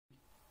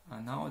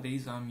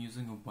Nowadays I'm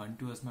using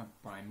Ubuntu as my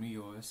primary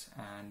OS,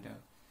 and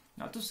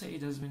not to say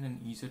it has been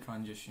an easy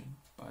transition,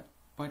 but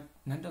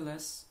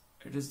nonetheless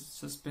it has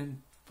just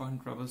been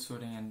fun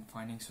troubleshooting and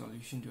finding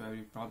solution to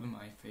every problem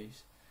I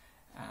face.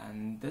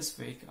 And this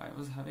week I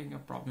was having a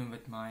problem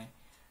with my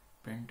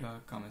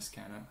printer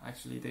scanner.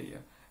 Actually, the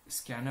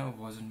scanner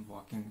wasn't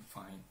working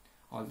fine,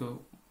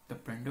 although the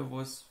printer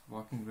was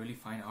working really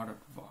fine out of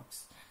the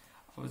box.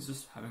 I was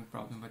just having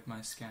problem with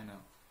my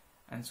scanner,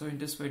 and so in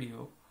this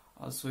video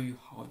I'll show you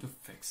how to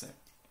fix it.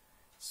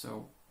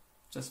 So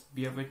just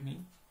bear with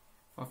me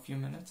for a few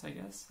minutes, I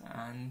guess,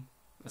 and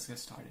let's get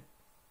started.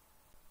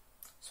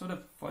 So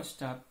the first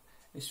step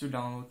is to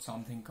download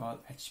something called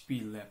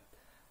HPLIP.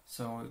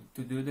 So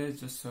to do this,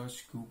 just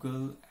search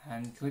Google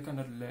and click on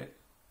the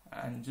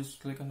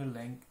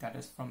link that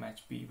is from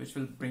HP, which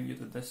will bring you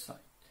to this site,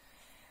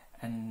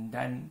 and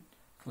then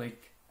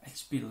click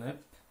HPLIP,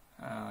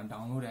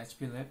 download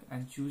HPLIP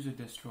and choose a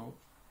distro,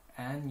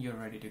 and you're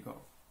ready to go.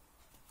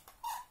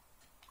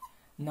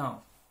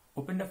 Now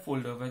open the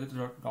folder where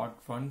the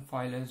 .run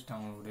file is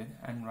downloaded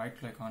and right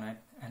click on it,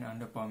 and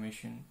under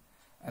permission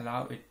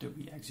allow it to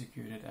be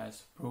executed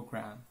as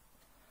program.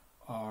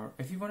 Or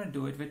if you want to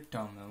do it with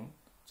terminal,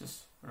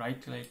 just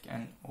right click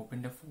and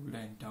open the folder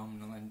in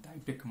terminal and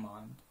type the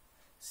command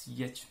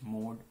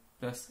chmod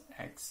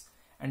 +x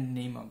and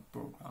name a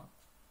program.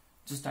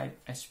 Just type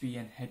HP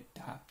and hit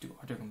tab to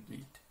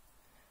autocomplete.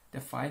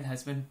 The file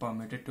has been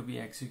permitted to be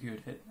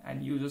executed,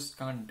 and you just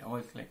can't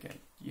double click it.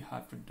 You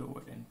have to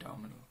do it in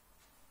terminal.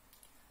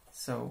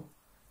 So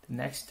the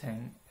next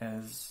thing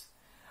is,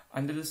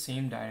 under the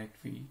same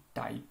directory,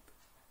 type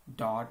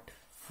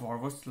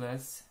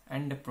 //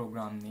 and the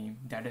program name,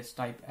 that is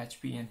type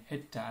HP and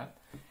hit tab,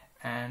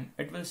 and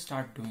it will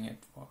start doing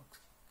its work.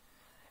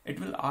 It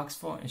will ask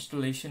for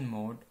installation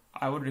mode.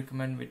 I would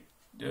recommend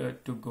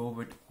to go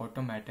with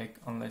automatic,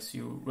 unless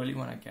you really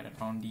want to get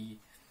around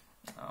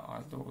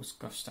those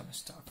custom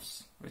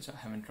stuffs, which I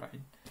haven't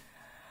tried.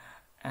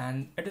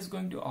 And it is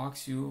going to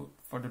ask you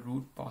for the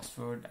root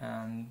password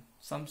and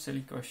some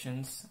silly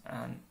questions,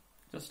 and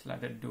just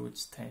let it do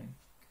its thing.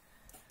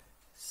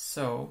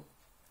 So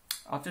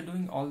after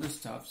doing all the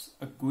steps,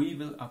 a GUI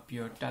will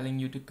appear telling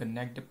you to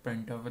connect the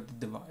printer with the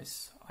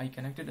device. I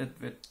connected it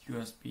with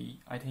USB.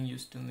 I think you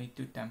still need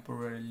to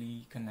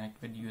temporarily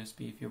connect with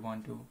USB if you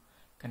want to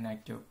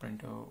connect your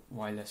printer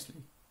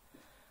wirelessly.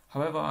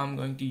 However, I'm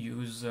going to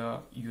use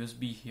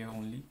USB here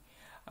only.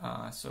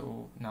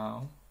 So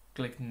now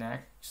click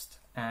next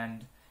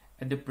and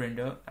at the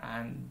printer,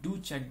 and do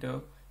check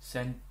the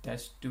send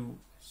test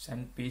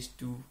paste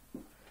to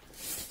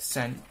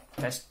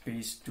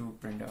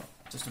printer,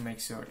 just to make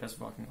sure it is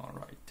working all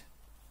right.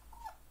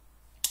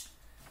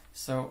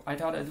 So I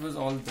thought it was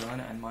all done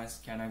and my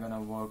scanner gonna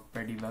work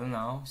pretty well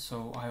now.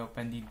 So I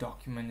opened the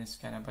document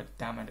scanner, but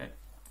damn it, I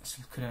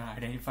still couldn't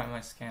identify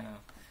my scanner.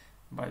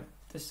 But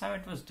this time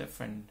it was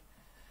different.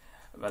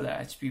 Well, the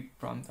HP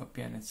prompt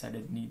appeared and it said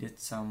it needed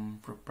some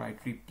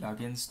proprietary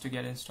plugins to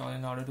get installed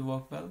in order to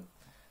work well.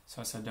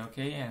 So I said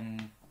okay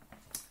and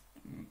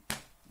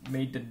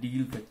made the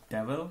deal with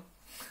Devil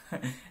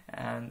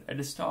and it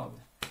installed.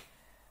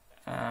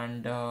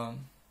 And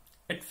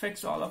it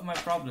fixed all of my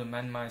problem,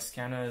 and my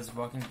scanner is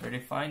working pretty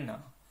fine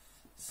now.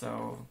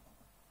 So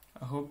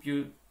I hope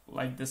you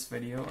like this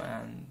video,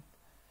 and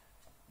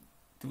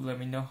do let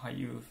me know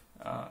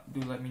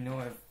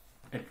if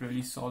it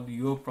really solved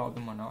your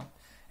problem or not,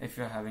 if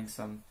you're having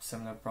some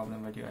similar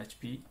problem with your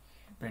HP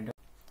printer.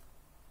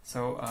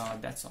 So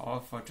that's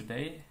all for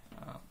today.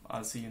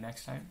 I'll see you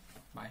next time.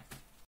 Bye.